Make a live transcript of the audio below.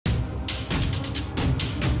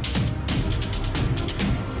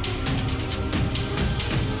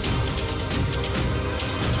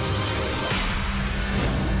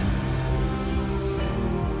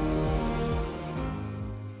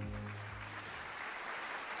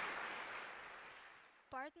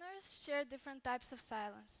Partners share different types of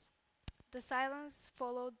silence. The silence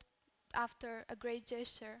followed after a great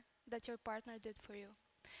gesture that your partner did for you.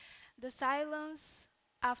 The silence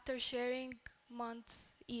after sharing months,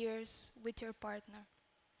 years with your partner.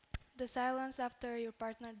 The silence after your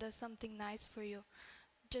partner does something nice for you,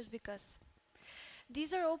 just because.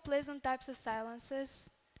 These are all pleasant types of silences,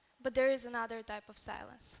 but there is another type of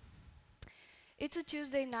silence. It's a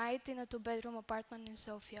Tuesday night in a two-bedroom apartment in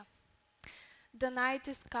Sofia. The night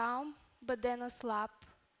is calm, but then a slap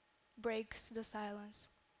breaks the silence.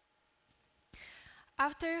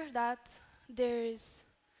 After that, there is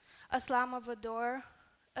a slam of a door,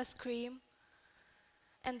 a scream,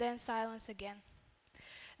 and then silence again.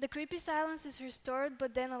 The creepy silence is restored,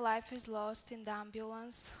 but then a life is lost in the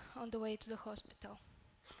ambulance on the way to the hospital.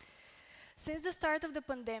 Since the start of the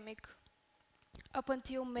pandemic, up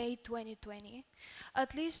until May 2020,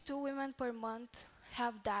 at least 2 women per month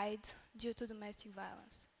have died due to domestic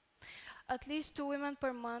violence. At least 2 women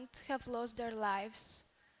per month have lost their lives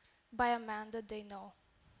by a man that they know.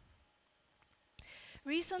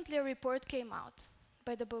 Recently, a report came out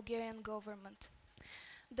by the Bulgarian government.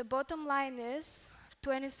 The bottom line is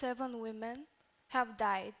 27 women have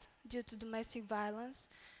died due to domestic violence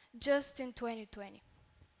just in 2020.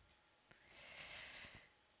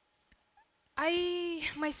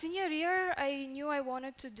 My senior year, I knew I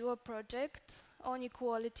wanted to do a project on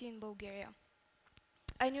equality in Bulgaria.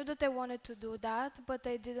 I knew that I wanted to do that, but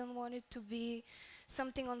I didn't want it to be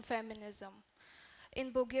something on feminism.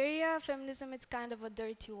 In Bulgaria, feminism is kind of a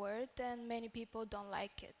dirty word and many people don't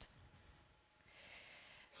like it.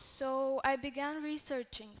 So I began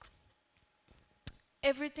researching.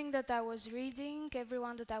 Everything that I was reading,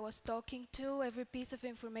 everyone that I was talking to, every piece of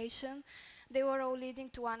information, they were all leading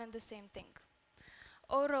to one and the same thing.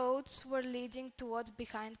 All roads were leading to what's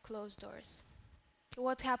behind closed doors.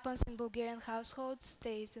 What happens in Bulgarian households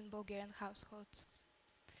stays in Bulgarian households.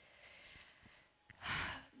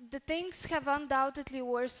 The things have undoubtedly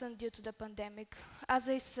worsened due to the pandemic. As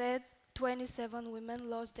I said, 27 women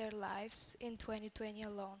lost their lives in 2020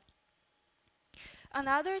 alone.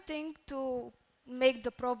 Another thing to make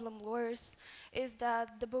the problem worse is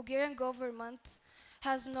that the Bulgarian government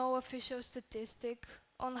has no official statistic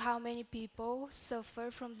on how many people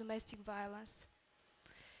suffer from domestic violence.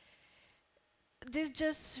 This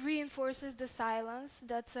just reinforces the silence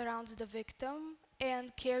that surrounds the victim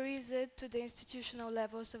and carries it to the institutional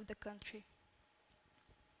levels of the country.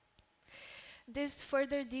 This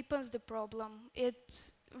further deepens the problem.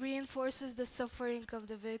 It reinforces the suffering of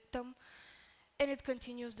the victim and it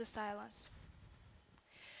continues the silence.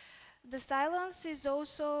 The silence is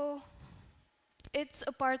also, it's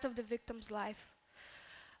a part of the victim's life.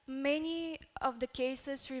 Many of the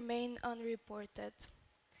cases remain unreported.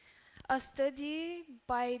 A study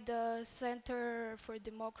by the Center for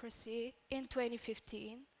Democracy in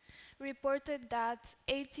 2015 reported that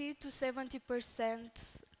 80 to 70%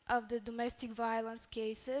 of the domestic violence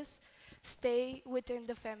cases stay within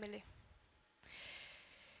the family.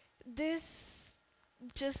 This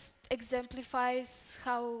just exemplifies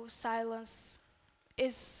how silence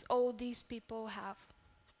is all these people have.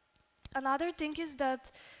 Another thing is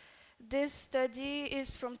that this study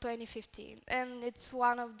is from 2015 and it's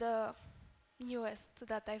one of the newest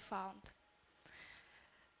that I found.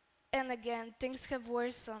 And again, things have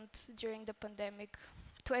worsened during the pandemic.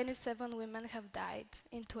 27 women have died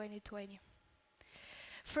in 2020.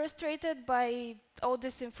 Frustrated by all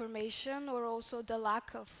this information, or also the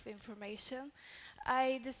lack of information,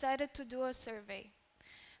 I decided to do a survey.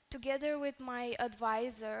 Together with my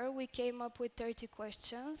advisor, we came up with 30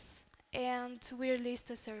 questions and we released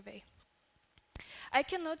a survey. I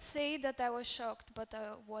cannot say that I was shocked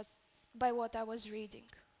by what I was reading.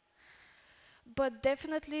 But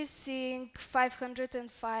definitely seeing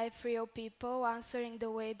 505 real people answering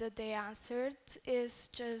the way that they answered is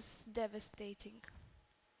just devastating.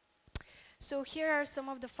 So here are some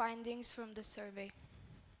of the findings from the survey.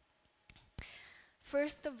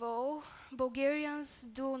 First of all, Bulgarians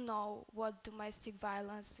do know what domestic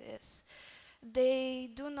violence is.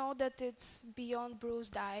 They do know that it's beyond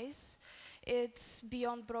bruised eyes, it's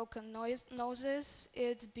beyond broken noses,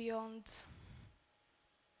 it's beyond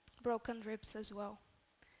broken ribs as well.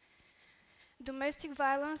 Domestic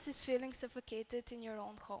violence is feeling suffocated in your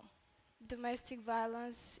own home. Domestic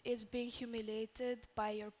violence is being humiliated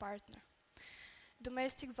by your partner.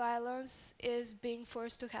 Domestic violence is being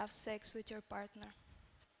forced to have sex with your partner.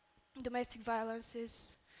 Domestic violence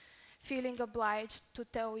is feeling obliged to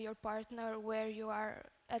tell your partner where you are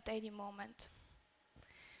at any moment.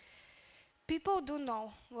 People do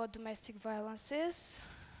know what domestic violence is.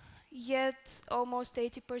 Yet almost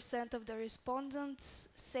 80% of the respondents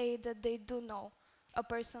say that they do know a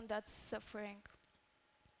person that's suffering.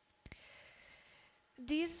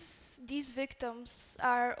 These victims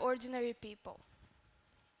are ordinary people.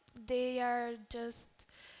 They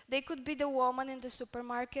could be the woman in the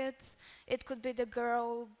supermarket, it could be the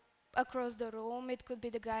girl across the room, it could be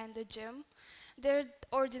the guy in the gym. They're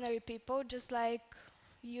ordinary people, just like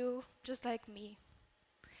you, just like me.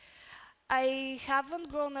 I haven't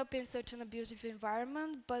grown up in such an abusive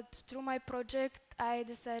environment, but through my project, I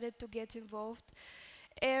decided to get involved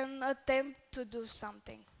and attempt to do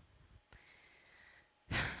something.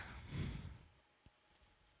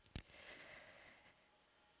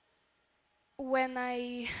 When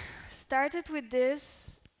I started with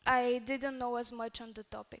this, I didn't know as much on the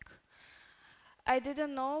topic. I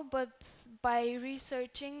didn't know, but by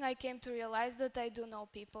researching, I came to realize that I do know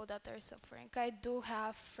people that are suffering. I do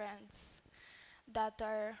have friends that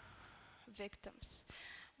are victims.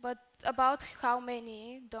 But about how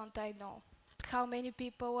many, don't I know. How many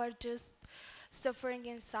people are just suffering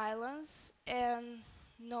in silence and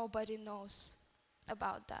nobody knows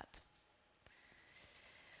about that.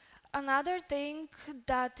 Another thing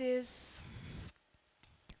that is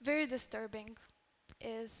very disturbing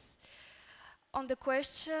is on the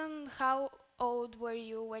question, how old were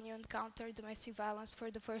you when you encountered domestic violence for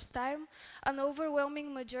the first time? An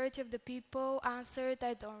overwhelming majority of the people answered,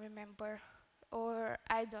 I don't remember, or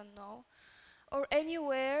I don't know, or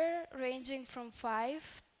anywhere ranging from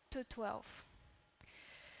 5 to 12.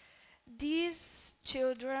 These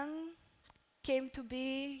children came to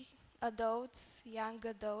be adults, young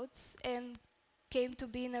adults, and came to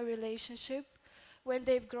be in a relationship when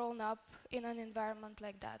they've grown up in an environment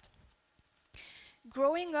like that.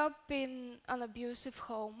 Growing up in an abusive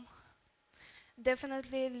home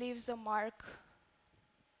definitely leaves a mark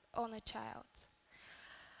on a child.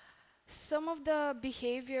 Some of the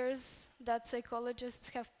behaviors that psychologists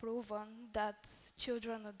have proven that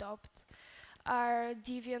children adopt are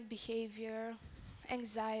deviant behavior,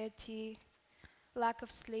 anxiety, lack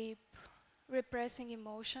of sleep, repressing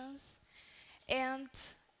emotions, and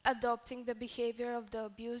adopting the behavior of the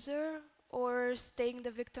abuser or staying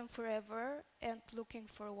the victim forever and looking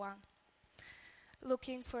for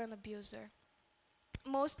an abuser.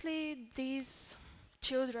 Mostly these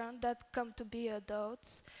children that come to be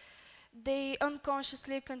adults, they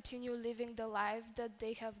unconsciously continue living the life that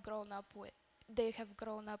they have grown up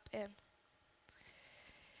in.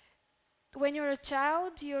 When you're a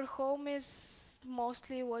child, your home is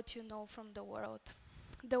mostly what you know from the world.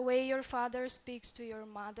 The way your father speaks to your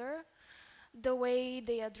mother, the way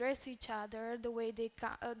they address each other, the way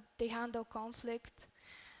they handle conflict.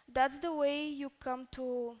 That's the way you come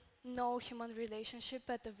to know human relationship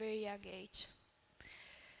at a very young age.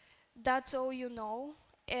 That's all you know,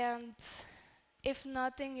 and if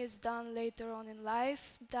nothing is done later on in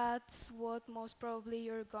life, that's what most probably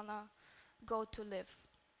you're gonna go to live,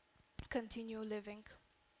 continue living.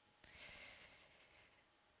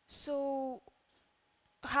 So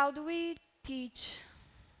how do we teach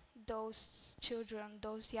those children,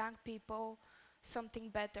 those young people, something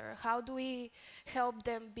better? How do we help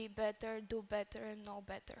them be better, do better, and know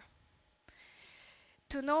better?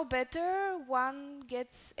 To know better, one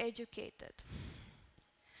gets educated.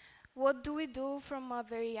 What do we do from a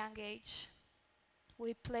very young age?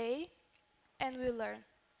 We play and we learn.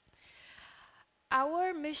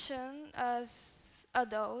 Our mission as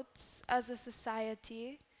adults, as a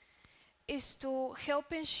society, is to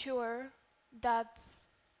help ensure that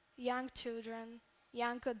young children,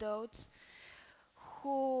 young adults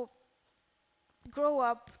who grow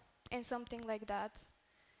up in something like that,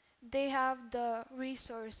 they have the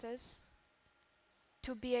resources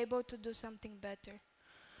to be able to do something better,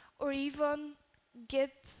 or even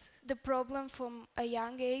get the problem from a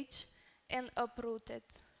young age and uproot it,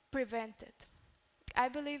 prevent it. I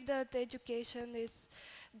believe that education is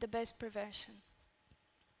the best prevention.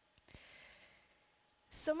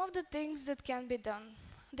 Some of the things that can be done.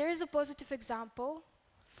 There is a positive example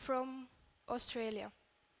from Australia.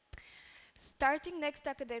 Starting next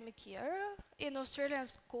academic year, in Australian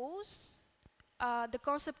schools, the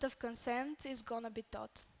concept of consent is gonna be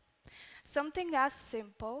taught. Something as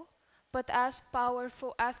simple, but as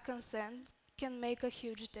powerful as consent can make a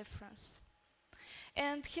huge difference.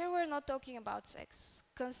 And here we're not talking about sex.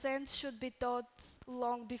 Consent should be taught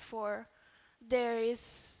long before there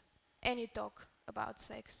is any talk about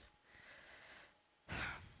sex.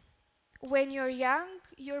 When you're young,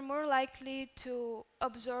 you're more likely to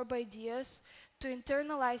absorb ideas, to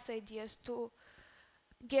internalize ideas, to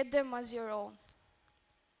get them as your own.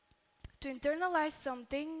 To internalize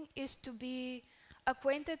something is to be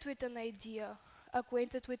acquainted with an idea,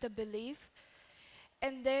 acquainted with a belief,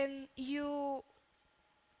 and then you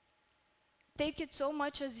take it so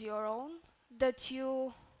much as your own that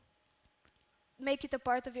you make it a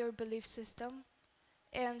part of your belief system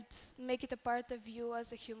and make it a part of you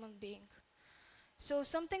as a human being. So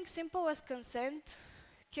something simple as consent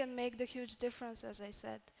can make the huge difference, as I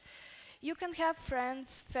said. You can have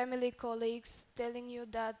friends, family, colleagues telling you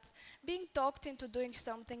that being talked into doing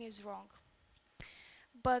something is wrong.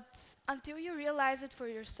 But until you realize it for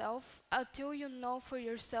yourself, until you know for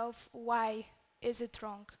yourself why is it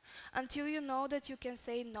wrong, until you know that you can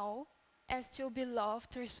say no and still be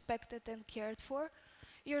loved, respected, and cared for,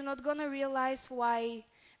 you're not gonna realize why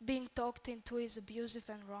being talked into is abusive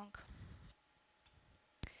and wrong.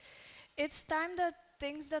 It's time that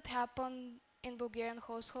things that happen in Bulgarian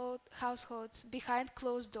households behind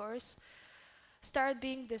closed doors start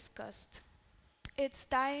being discussed. It's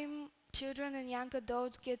time children and young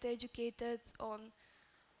adults get educated on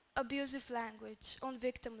abusive language, on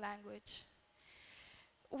victim language.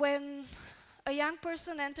 When a young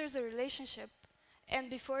person enters a relationship, and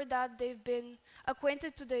before that they've been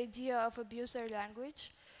acquainted to the idea of abuser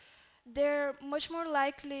language, they're much more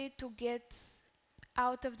likely to get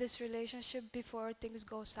out of this relationship before things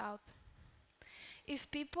go south. If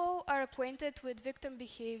people are acquainted with victim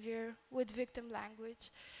behavior, with victim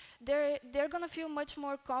language, they're gonna feel much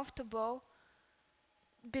more comfortable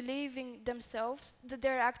believing themselves that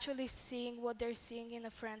they're actually seeing what they're seeing in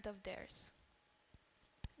a friend of theirs.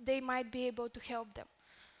 They might be able to help them,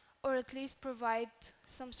 or at least provide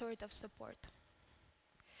some sort of support.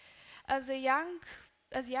 As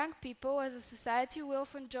young people, as a society, we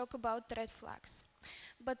often joke about red flags.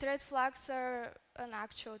 But red flags are an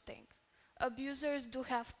actual thing. Abusers do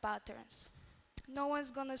have patterns. No one's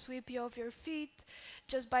gonna sweep you off your feet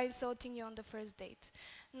just by insulting you on the first date.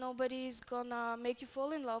 Nobody's gonna make you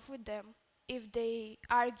fall in love with them if they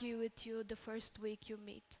argue with you the first week you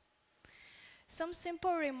meet. Some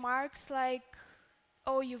simple remarks like,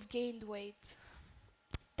 "Oh, you've gained weight."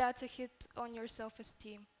 That's a hit on your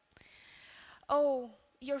self-esteem. "Oh,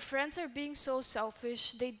 your friends are being so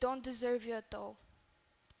selfish, they don't deserve you at all."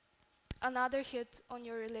 Another hit on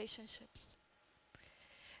your relationships.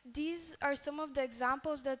 These are some of the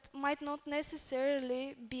examples that might not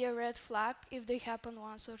necessarily be a red flag if they happen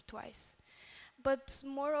once or twice. But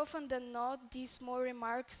more often than not, these small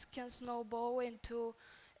remarks can snowball into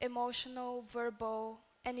emotional, verbal,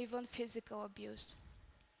 and even physical abuse.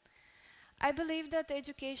 I believe that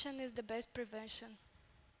education is the best prevention.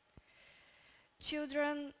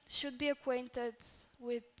 Children should be acquainted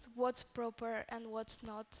with what's proper and what's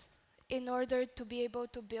not in order to be able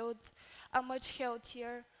to build a much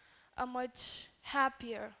healthier, a much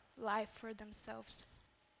happier life for themselves.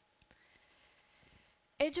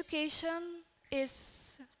 Education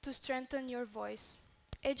is to strengthen your voice.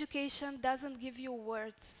 Education doesn't give you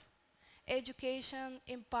words. Education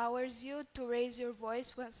empowers you to raise your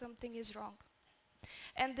voice when something is wrong.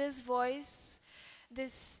 And this voice,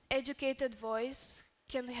 this educated voice,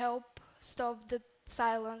 can help stop the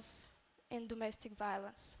silence in domestic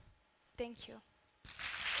violence. Thank you.